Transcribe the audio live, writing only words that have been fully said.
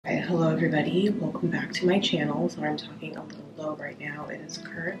Hello everybody, welcome back to my channel. So I'm talking a little low right now. It is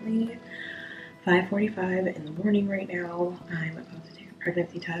currently 5:45 in the morning right now. I'm about to take a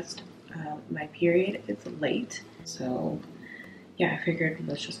pregnancy test. My period is late, so yeah, I figured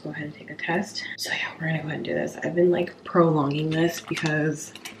let's just go ahead and take a test. So yeah, we're gonna go ahead and do this. I've been like prolonging this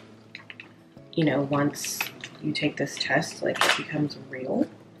because, you know, once you take this test, like it becomes real.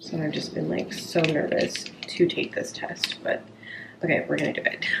 So I've just been like so nervous to take this test, but okay, we're gonna do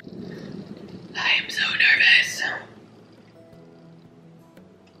it. I am so nervous.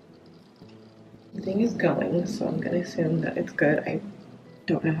 The thing is going, so I'm gonna assume that it's good. I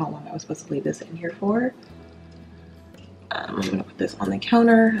don't know how long I was supposed to leave this in here for. I'm gonna put this on the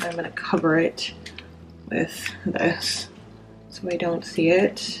counter and I'm gonna cover it with this so I don't see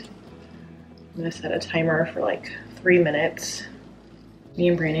it. I'm gonna set a timer for like 3 minutes. Me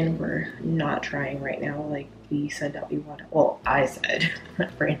and Brandon were not trying right now. Like we said that we wanted, well, I said,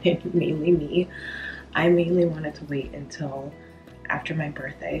 not Brandon, mainly me. I mainly wanted to wait until after my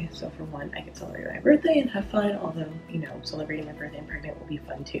birthday. So for one, I could celebrate my birthday and have fun. Although, you know, celebrating my birthday and pregnant will be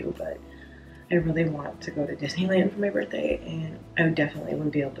fun too. But I really want to go to Disneyland for my birthday, and I definitely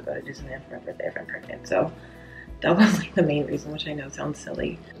wouldn't be able to go to Disneyland for my birthday if I'm pregnant. So that was like the main reason, which I know sounds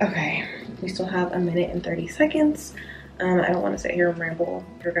silly. Okay, we still have 1 minute and 30 seconds. I don't want to sit here and ramble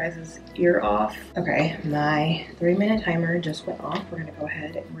your guys' ear off. Okay, my 3-minute timer just went off. We're gonna go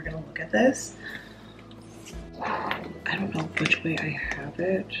ahead and we're gonna look at this. I don't know which way I have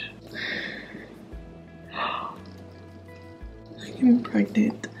it. I am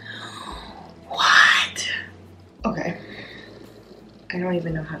pregnant. What? Okay. I don't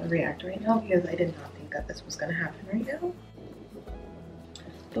even know how to react right now because I did not think that this was gonna happen right now.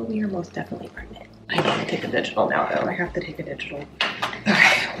 But we are most definitely pregnant. I need to take a digital now though. I have to take a digital.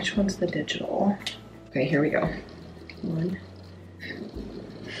 Okay, which one's the digital? Okay, here we go. One.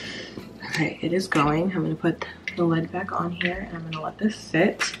 Okay, it is going. I'm gonna put the lid back on here and I'm gonna let this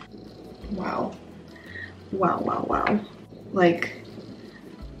sit. Wow. Wow, wow, wow. Like,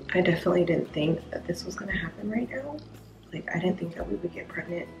 I definitely didn't think that this was gonna happen right now. Like, I didn't think that we would get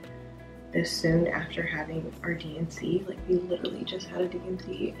pregnant this soon after having our D&C. Like, we literally just had a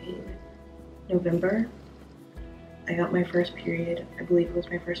D&C in November. I got my first period, I believe it was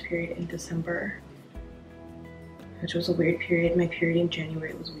my first period in December, which was a weird period. My period in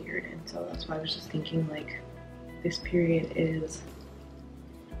January was weird, and so that's why I was just thinking like this period is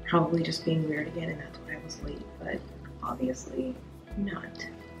probably just being weird again, and that's why I was late, but obviously not.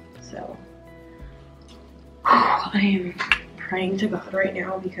 So I am praying to God right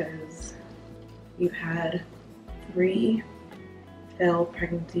now because we've had 3 failed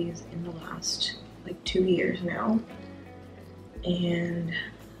pregnancies in the last like 2 years now, and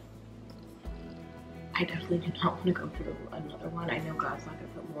I definitely do not want to go through another one. I know God's not gonna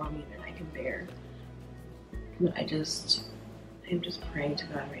put more on me than I can bear, but I'm just praying to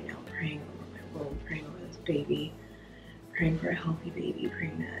God right now, praying over my womb, praying over this baby, praying for a healthy baby,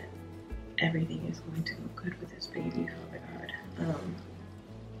 praying that everything is going to go good with this baby, Father God.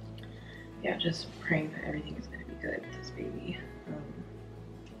 Yeah, just praying that everything is going to be good with this baby.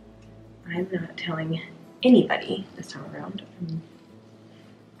 I'm not telling anybody this time around. I'm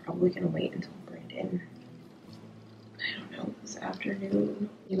probably going to wait until Brandon, I don't know, this afternoon.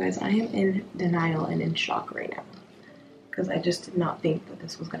 You guys, I am in denial and in shock right now because I just did not think that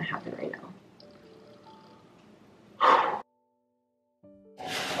this was going to happen right now.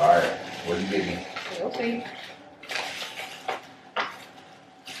 Alright, what do you give me? We'll see.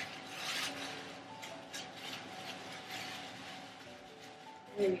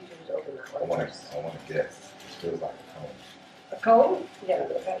 Maybe you should just open that one. I want to guess. It feels like a cone. A comb? Yeah, I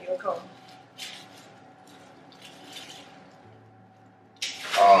got you a comb.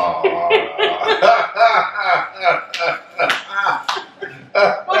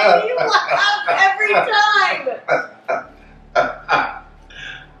 Why do you laugh every time?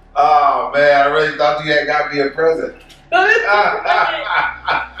 Oh man, I really thought you had got me a present. I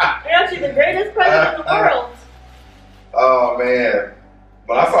got you the greatest present in the world. Oh man.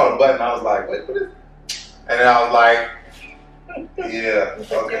 When I saw the button, I was like, wait, what is it? And then I was like, yeah. You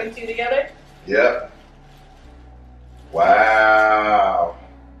put 2 and 2 together? Yep. Wow.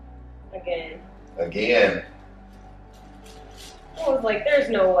 Again. I was like, there's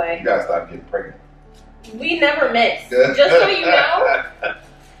no way. You gotta stop getting pregnant. We never miss. Just so you know,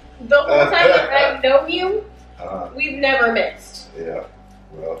 the whole time that I've known you, we've never missed. Yeah.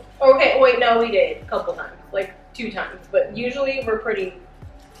 Well. Okay, wait, no, we did a couple times, like 2 times, but usually we're pretty.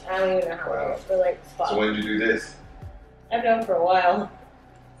 I don't even know how long. We're like spot. So when did you do this? I've known for a while,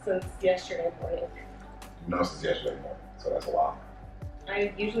 since yesterday morning. No, since yesterday morning. So that's a while.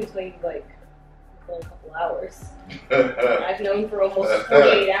 I usually tell you like within a couple hours. I've known for almost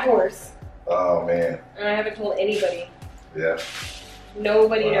 48 hours. Oh man. And I haven't told anybody. Yeah.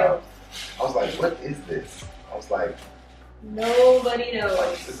 Nobody knows. I was like, what is this? I was like, nobody knows.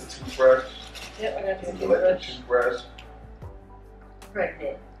 Like, is this a toothbrush? Yep, I got this electric toothbrush.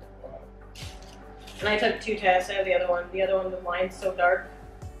 Pregnant. Wow. And I took 2 tests. I have the other one. The other one, the line's so dark.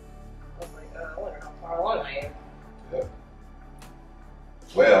 I was like, I wonder how far along I am. Yep.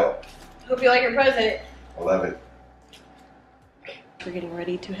 Well. Hope you like your present. I love it. We're getting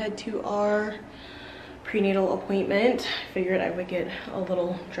ready to head to our prenatal appointment. I figured I would get a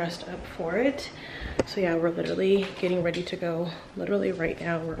little dressed up for it. So yeah, we're literally getting ready to go literally right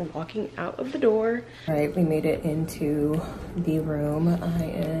now. We're walking out of the door. All right, we made it into the room. I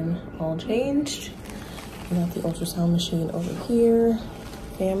am all changed. We got the ultrasound machine over here.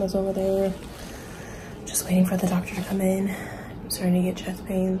 Fam is over there. Just waiting for the doctor to come in. I'm starting to get chest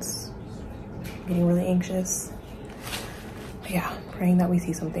pains. I'm getting really anxious. But yeah, praying that we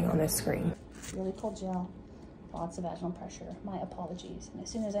see something on this screen. Really cold gel, lots of vaginal pressure. My apologies. And as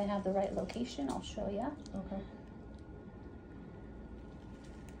soon as I have the right location, I'll show you. Okay.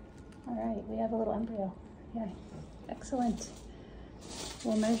 All right, we have a little embryo. Yeah, excellent.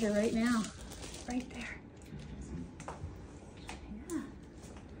 We'll measure right now. Right there. Yeah.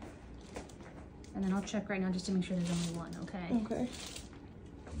 And then I'll check right now just to make sure there's only one, okay? Okay.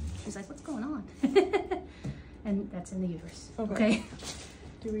 She's like, what's going on? And that's in the uterus. Okay.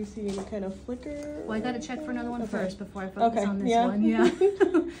 Do we see any kind of flicker? Well, I gotta check for another one first before I focus on this one. Yeah.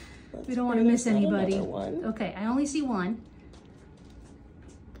 We don't want to miss anybody. Okay, I only see one.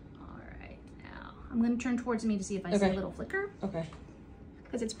 All right, now I'm gonna turn towards me to see if I see a little flicker. Okay.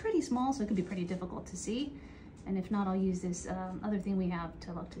 Because it's pretty small, so it could be pretty difficult to see. And if not, I'll use this other thing we have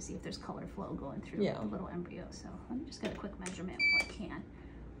to look to see if there's color flow going through a little embryo. So let me just get a quick measurement if I can.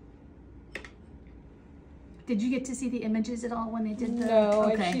 Did you get to see the images at all when they did the?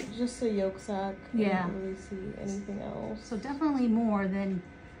 No, just the yolk sac. Yeah. I didn't really see anything else. So definitely more than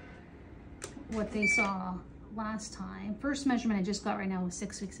what they saw last time. First measurement I just got right now was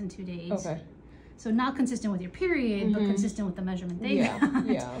 6 weeks and 2 days. Okay. So not consistent with your period, but consistent with the measurement they got.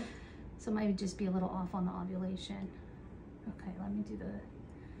 Yeah. So it might just be a little off on the ovulation. Okay, let me do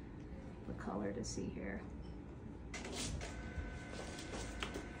the color to see here.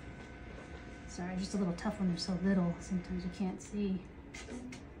 Sorry, just a little tough when they're so little. Sometimes you can't see.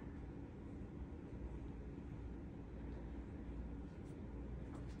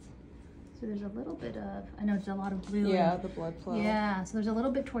 So there's a little bit of, I know there's a lot of blue. Yeah, the blood flow. Yeah, so there's a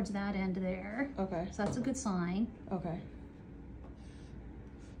little bit towards that end there. Okay. So that's a good sign. Okay.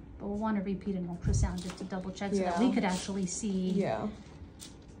 But we'll want to repeat an ultrasound just to double check so that we could actually see. Yeah.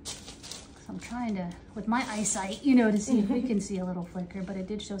 So I'm trying to, with my eyesight, you know, to see if we can see a little flicker, but it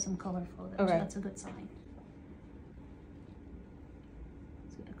did show some color flow there, so that's a good sign.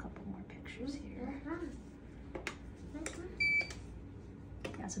 Let's get a couple more pictures here.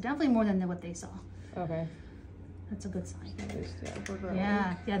 Yeah, so definitely more than what they saw. Okay. That's a good sign.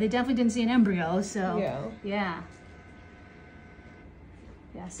 Yeah, they definitely didn't see an embryo, so. Yeah.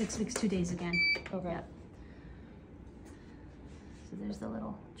 Yeah, 6 weeks, 2 days again. Okay. Yep. So there's the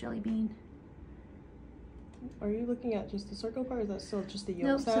little jelly bean. Are you looking at just the circle part, or is that still just the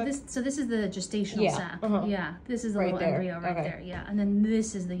yolk sac? So this is the gestational sac. Yeah, this is the little embryo right there. Yeah, and then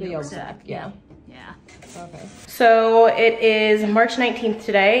this is the yolk sac. Yeah. Okay. So it is March 19th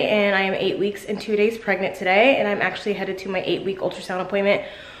today, and I am 8 weeks and 2 days pregnant today, and I'm actually headed to my 8-week ultrasound appointment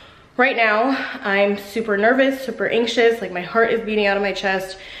right now. I'm super nervous, super anxious, like my heart is beating out of my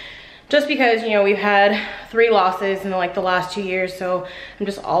chest, just because, you know, we've had 3 losses in like the last 2 years, so I'm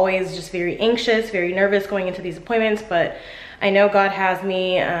just always just very anxious, very nervous going into these appointments, but I know God has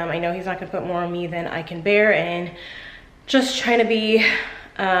me. I know he's not gonna put more on me than I can bear, and just trying to be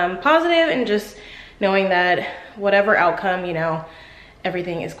positive and just knowing that whatever outcome, you know,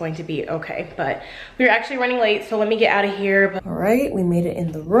 everything is going to be okay. But we're actually running late, so let me get out of here. All right, we made it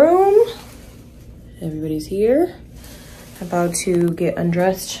in the room. Everybody's here. About to get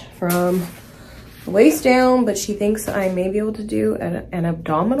undressed from the waist down, but she thinks I may be able to do an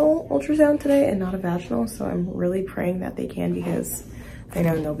abdominal ultrasound today and not a vaginal, so I'm really praying that they can, because I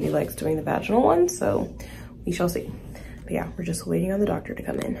know nobody likes doing the vaginal one, so we shall see. But yeah, we're just waiting on the doctor to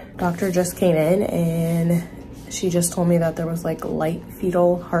come in. Doctor just came in and she just told me that there was like light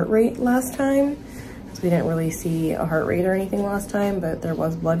fetal heart rate last time. So we didn't really see a heart rate or anything last time, but there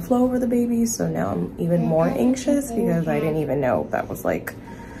was blood flow over the baby. So now I'm even more anxious because I didn't even know that was like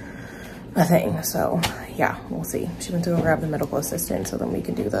a thing. So yeah, we'll see. She went to go grab the medical assistant so then we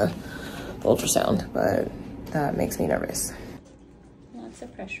can do the ultrasound, but that makes me nervous. Yeah,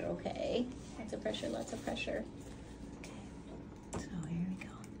 lots of pressure, okay? Lots of pressure, lots of pressure. Okay, so here we go.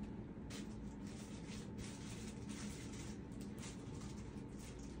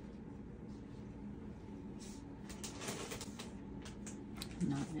 I'm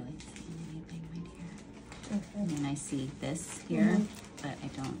not really seeing anything right here. Okay. And then I see this here, but I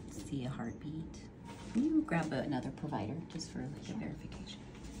don't see a heartbeat. Can you grab another provider just for like a verification?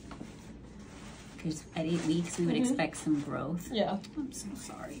 Because at 8 weeks, we would expect some growth. Yeah. I'm so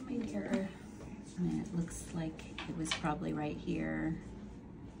sorry, my dear. And it looks like it was probably right here.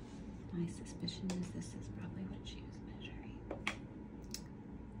 My suspicion is this is probably what she was measuring.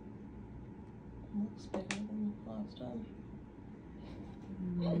 Looks bigger than last time.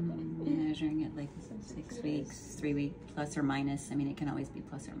 Measuring it like 6 weeks, 3 weeks, plus or minus. I mean, it can always be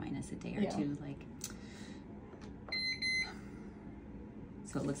plus or minus a day or two. Like,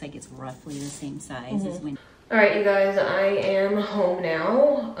 so it looks like it's roughly the same size as when. All right, you guys, I am home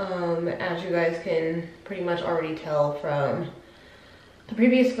now. As you guys can pretty much already tell from the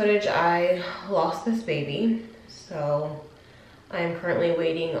previous footage, I lost this baby. So I am currently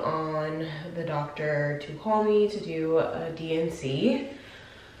waiting on the doctor to call me to do a DNC.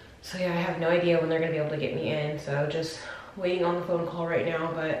 So yeah, I have no idea when they're gonna be able to get me in. So just waiting on the phone call right now,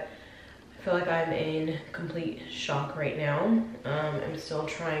 but I feel like I'm in complete shock right now. I'm still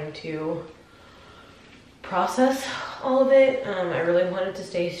trying to process all of it. I really wanted to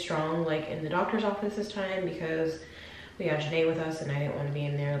stay strong like in the doctor's office this time because we had Janae with us and I didn't want to be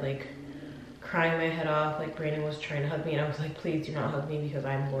in there like crying my head off. Like Brandon was trying to hug me and I was like, please do not hug me because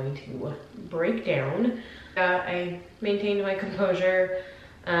I'm going to break down. I maintained my composure.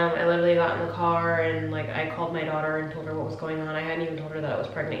 I literally got in the car and like I called my daughter and told her what was going on. I hadn't even told her that I was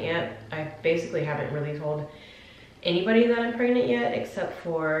pregnant yet. I basically haven't really told anybody that I'm pregnant yet except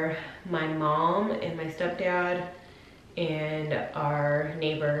for my mom and my stepdad and our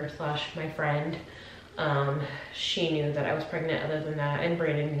neighbor slash my friend. She knew that I was pregnant. Other than that, and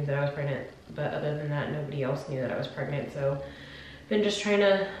Brandon knew that I was pregnant, but other than that, nobody else knew that I was pregnant. So I've been just trying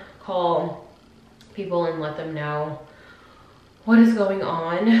to call people and let them know what is going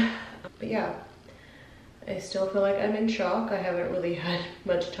on. But yeah, I still feel like I'm in shock. I haven't really had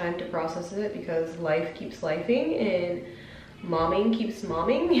much time to process it because life keeps lifing and momming keeps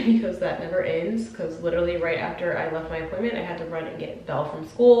momming because that never ends. Because literally right after I left my appointment, I had to run and get Belle from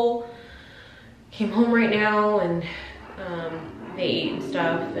school. Came home right now and they ate and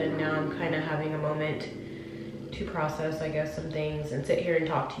stuff, and now I'm kind of having a moment to process, I guess, some things and sit here and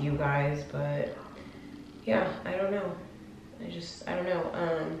talk to you guys. But yeah, I don't know. I don't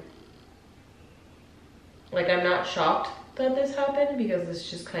know. Like, I'm not shocked that this happened because this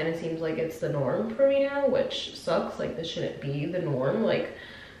just kind of seems like it's the norm for me now, which sucks. Like, this shouldn't be the norm. Like,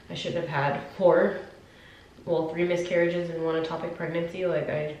 I shouldn't have had 3 miscarriages and 1 ectopic pregnancy. Like,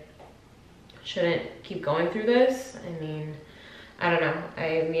 I shouldn't keep going through this. I mean, I don't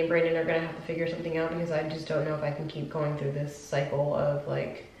know. Me and Brandon are gonna have to figure something out because I just don't know if I can keep going through this cycle of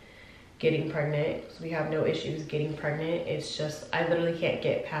like getting pregnant. So we have no issues getting pregnant. It's just, I literally can't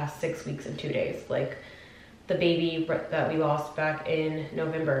get past 6 weeks and 2 days. Like the baby that we lost back in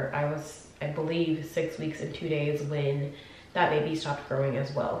November, I believe 6 weeks and 2 days when that baby stopped growing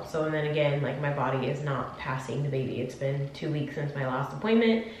as well. So, and then again, like my body is not passing the baby. It's been 2 weeks since my last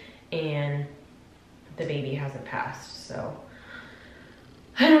appointment and the baby hasn't passed. So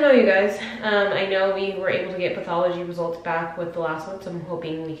I don't know, you guys. I know we were able to get pathology results back with the last one, so I'm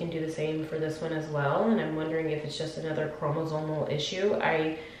hoping we can do the same for this one as well. And I'm wondering if it's just another chromosomal issue.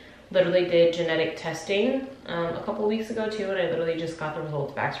 I literally did genetic testing a couple weeks ago too, and I literally just got the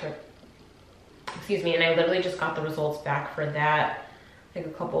results back for, and I literally just got the results back for that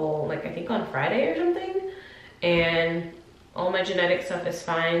like I think on Friday or something. And all my genetic stuff is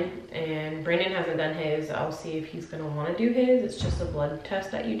fine, and Brandon hasn't done his. I'll see if he's gonna want to do his. It's just a blood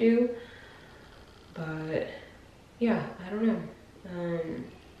test that you do. But yeah, I don't know.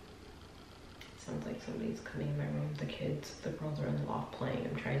 Sounds like somebody's coming in my room. The girls are in the loft playing.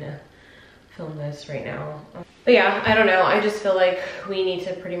 I'm trying to film this right now. But yeah, I don't know. I just feel like we need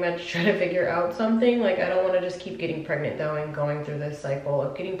to pretty much try to figure out something. Like, I don't want to just keep getting pregnant though and going through this cycle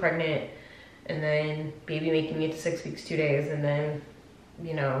of getting pregnant and then baby making it to 6 weeks, 2 days, and then,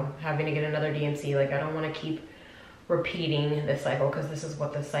 you know, having to get another DNC. Like, I don't want to keep repeating this cycle because this is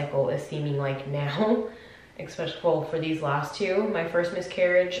what the cycle is seeming like now, especially for these last 2. My first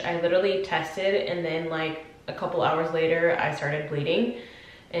miscarriage, I literally tested, and then like a couple hours later, I started bleeding.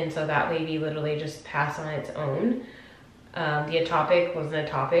 And so that baby literally just passed on its own. The ectopic was an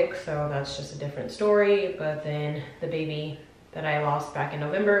ectopic, so that's just a different story. But then the baby that I lost back in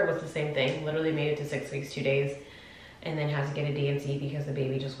November was the same thing. Literally made it to 6 weeks, 2 days. and then has to get a D&C because the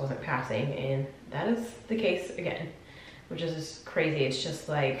baby just wasn't passing, and that is the case again, which is just crazy. It's just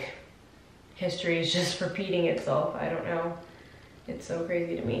like history is just repeating itself. I don't know. It's so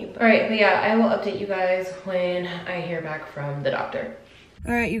crazy to me. All right, but yeah, I will update you guys when I hear back from the doctor.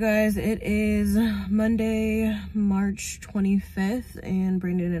 All right, you guys, it is Monday, March 25th, and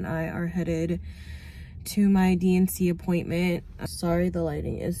Brandon and I are headed to my D&C appointment. Sorry, the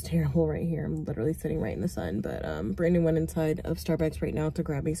lighting is terrible right here. I'm literally sitting right in the sun, but Brandon went inside of Starbucks right now to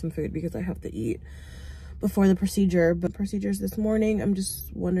grab me some food because I have to eat before the procedure. But procedures this morning, I'm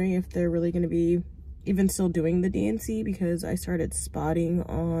just wondering if they're really going to be even still doing the D&C, because I started spotting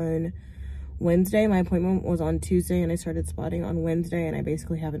on Wednesday. My appointment was on Tuesday and I started spotting on Wednesday, and I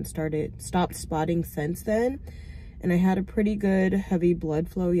basically haven't stopped spotting since then. And I had a pretty good heavy blood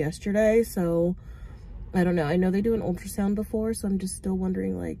flow yesterday, so I don't know. I know they do an ultrasound before, so I'm just still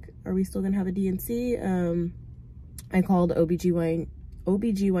wondering, like, are we still gonna have a D&C? I called OBGYN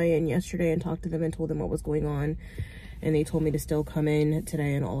yesterday and talked to them and told them what was going on, and they told me to still come in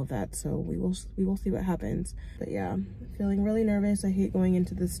today and all of that, so we will see what happens. But yeah, feeling really nervous. I hate going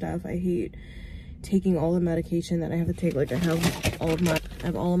into this stuff. I hate taking all the medication that I have to take. Like, I have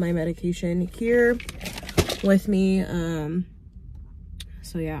all of my medication here with me.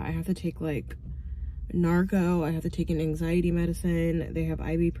 So yeah, I have to take like Narco, I have to take an anxiety medicine, they have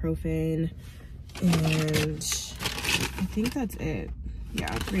ibuprofen, and I think that's it.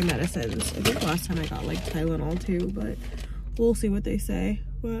 Yeah, 3 medicines. I think last time I got like Tylenol too, but we'll see what they say.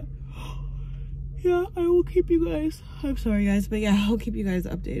 But yeah, I will keep you guys, I'm sorry guys, but yeah, I'll keep you guys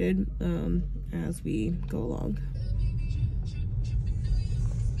updated as we go along.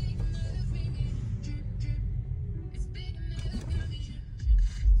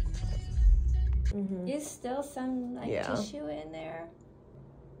 Is still some like tissue in there,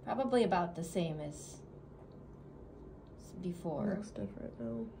 probably about the same as before. Looks different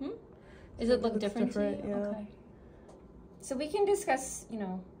though. Does it look different to you? Yeah. Okay. So we can discuss, you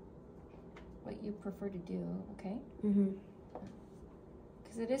know, what you prefer to do, okay?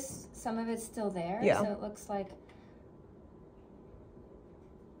 Because it is, some of it's still there, so it looks like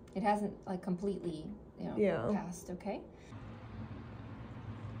it hasn't like completely, you know, passed, okay?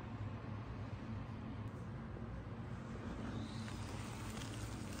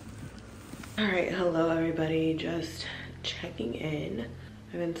 All right, hello everybody, just checking in.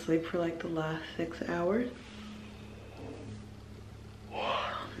 I've been asleep for like the last 6 hours,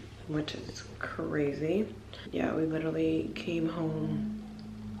 which is crazy. Yeah, we literally came home.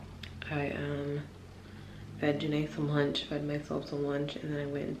 I fed Janae some lunch, fed myself some lunch, and then I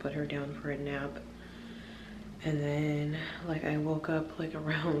went and put her down for a nap. And then like I woke up like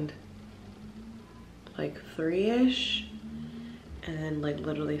around like 3-ish, and then like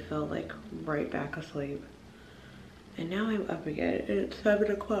literally fell like right back asleep. And now I'm up again and it's 7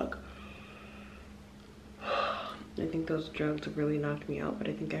 o'clock. I think those drugs really knocked me out, but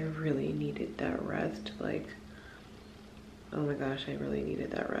I think I really needed that rest. Like, oh my gosh, I really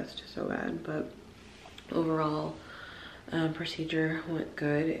needed that rest so bad. But overall, procedure went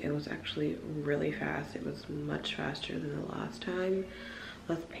good. It was actually really fast. It was much faster than the last time,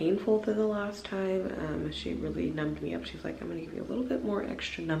 less painful than the last time. She really numbed me up. She's like, I'm gonna give you a little bit more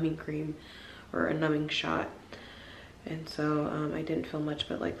extra numbing cream or a numbing shot. And so I didn't feel much,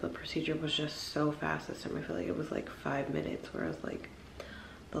 but like the procedure was just so fast this time. I feel like it was like 5 minutes, whereas like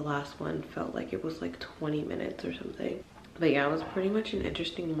the last one felt like it was like 20 minutes or something. But yeah, it was pretty much an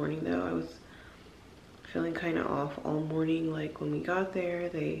interesting morning though. I was feeling kind of off all morning. Like when we got there,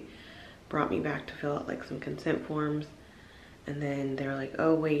 they brought me back to fill out like some consent forms. And then they're like,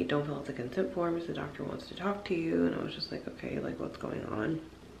 oh wait, don't fill out the consent forms, the doctor wants to talk to you. And I was just like, okay, like what's going on?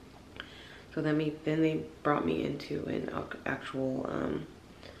 So then they brought me into an actual,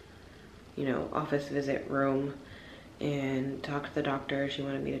 you know, office visit room and talked to the doctor. She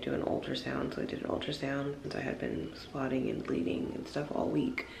wanted me to do an ultrasound, so I did an ultrasound since I had been spotting and bleeding and stuff all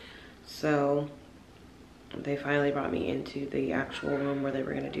week. So they finally brought me into the actual room where they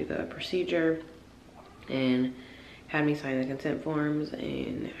were gonna do the procedure and had me sign the consent forms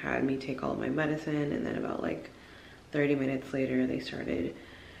and had me take all of my medicine. And then about like 30 minutes later, they started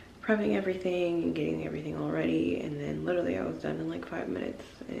prepping everything and getting everything all ready, and then literally I was done in like 5 minutes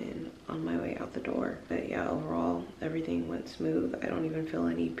and on my way out the door. But yeah, overall everything went smooth. I don't even feel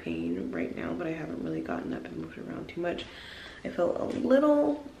any pain right now, but I haven't really gotten up and moved around too much. I felt a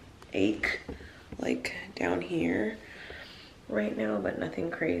little ache like down here right now, but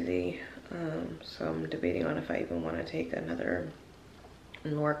nothing crazy. So I'm debating on if I even want to take another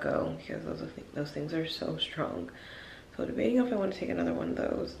Norco because those things are so strong. So debating if I want to take another one of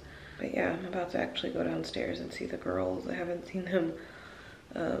those. But yeah, I'm about to actually go downstairs and see the girls. I haven't seen them.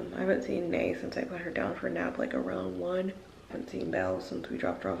 I haven't seen Nay since I put her down for a nap like around 1. I haven't seen Belle since we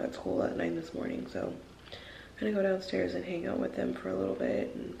dropped her off at school at 9 this morning. So I'm gonna go downstairs and hang out with them for a little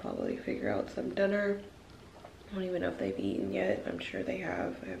bit and probably figure out some dinner. I don't even know if they've eaten yet. I'm sure they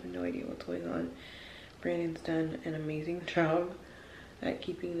have. I have no idea what's going on. Brandon's done an amazing job at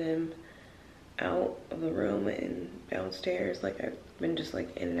keeping them out of the room and downstairs. Like, I've been just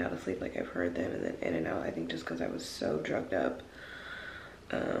like in and out of sleep. Like, I've heard them and then in and out, I think just because I was so drugged up.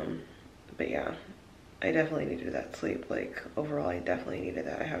 But yeah, I definitely needed that sleep. Like, overall, I definitely needed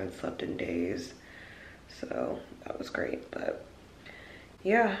that. I haven't slept in days, so that was great. But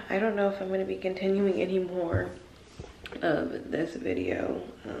yeah, I don't know if I'm going to be continuing any more of this video.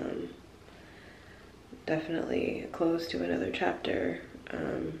 Definitely close to another chapter.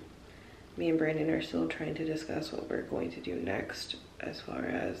 Me and Brandon are still trying to discuss what we're going to do next as far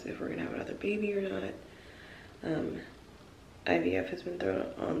as if we're going to have another baby or not. IVF has been thrown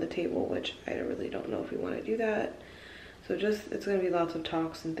on the table, which I really don't know if we want to do that. So just, it's going to be lots of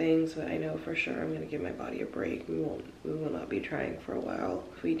talks and things, but I know for sure I'm going to give my body a break. We will not be trying for a while.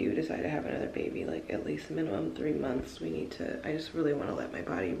 If we do decide to have another baby, like at least minimum 3 months, we need to, I just really want to let my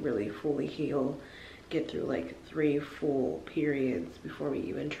body really fully heal, get through like 3 full periods before we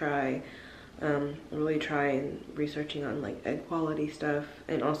even try. Really try and researching on like egg quality stuff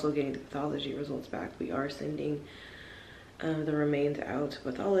and also getting the pathology results back. We are sending the remains out to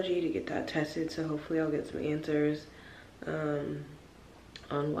pathology to get that tested, so hopefully I'll get some answers on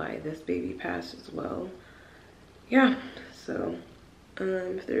why this baby passed as well. Yeah, so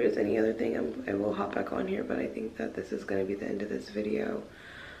if there is any other thing, I will hop back on here, but I think that this is going to be the end of this video.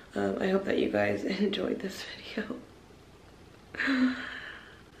 I hope that you guys enjoyed this video.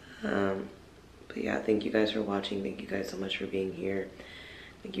 But yeah, thank you guys for watching. Thank you guys so much for being here.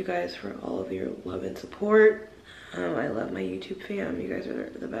 Thank you guys for all of your love and support. I love my YouTube fam. You guys are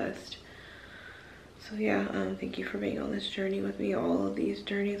the best. So yeah, thank you for being on this journey with me, all of these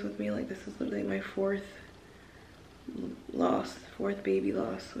journeys with me. Like, this is literally my 4th baby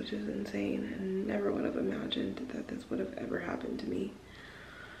loss, which is insane. And never would have imagined that this would have ever happened to me.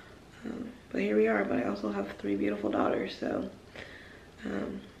 But here we are. But I also have 3 beautiful daughters, so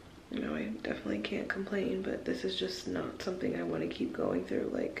you know, I definitely can't complain. But this is just not something I want to keep going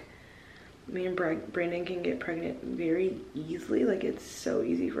through. Like, me and Brandon can get pregnant very easily. Like, it's so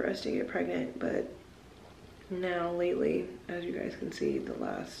easy for us to get pregnant, but now lately, as you guys can see, the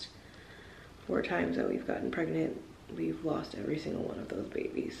last 4 times that we've gotten pregnant, we've lost every single one of those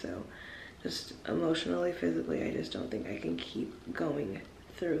babies. So just emotionally, physically, I just don't think I can keep going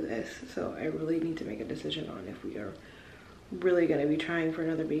through this. So I really need to make a decision on if we are really going to be trying for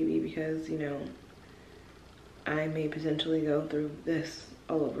another baby, because, you know, I may potentially go through this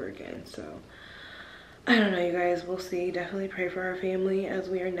all over again. So I don't know, you guys, we'll see. Definitely pray for our family as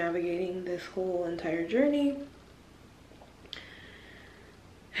we are navigating this whole entire journey.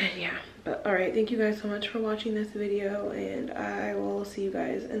 And yeah, but all right, thank you guys so much for watching this video, and I will see you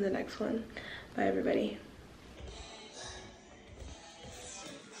guys in the next one. Bye, everybody.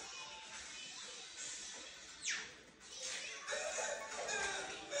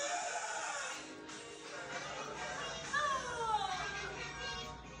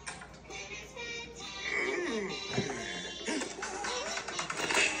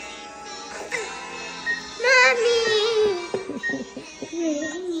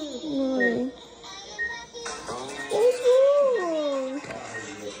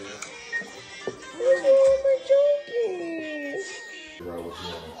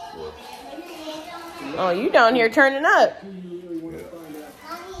 Oh, you down here turning up.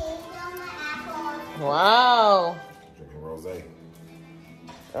 Wow. Drinking rosé.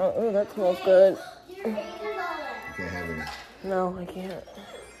 Oh, that smells good. You can't have any. No, I can't.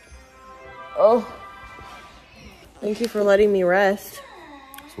 Oh. Thank you for letting me rest.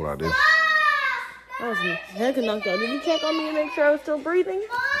 That's what I did. I was heck of knocked out. Did you check on me and make sure I was still breathing?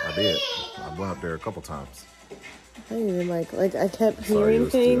 I did. I went up there a couple times. I didn't even like I kept hearing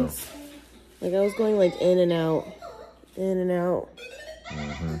things. Like, I was going like in and out. In and out.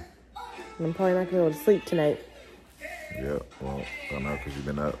 Mm-hmm. And I'm probably not gonna be able to sleep tonight. Yeah, well, I don't know, because you've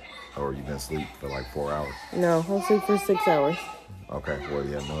been up, or you've been asleep for like 4 hours. No, I'll sleep for 6 hours. Okay, well,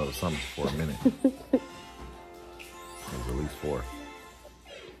 yeah, no, it was something for a minute. It was at least 4.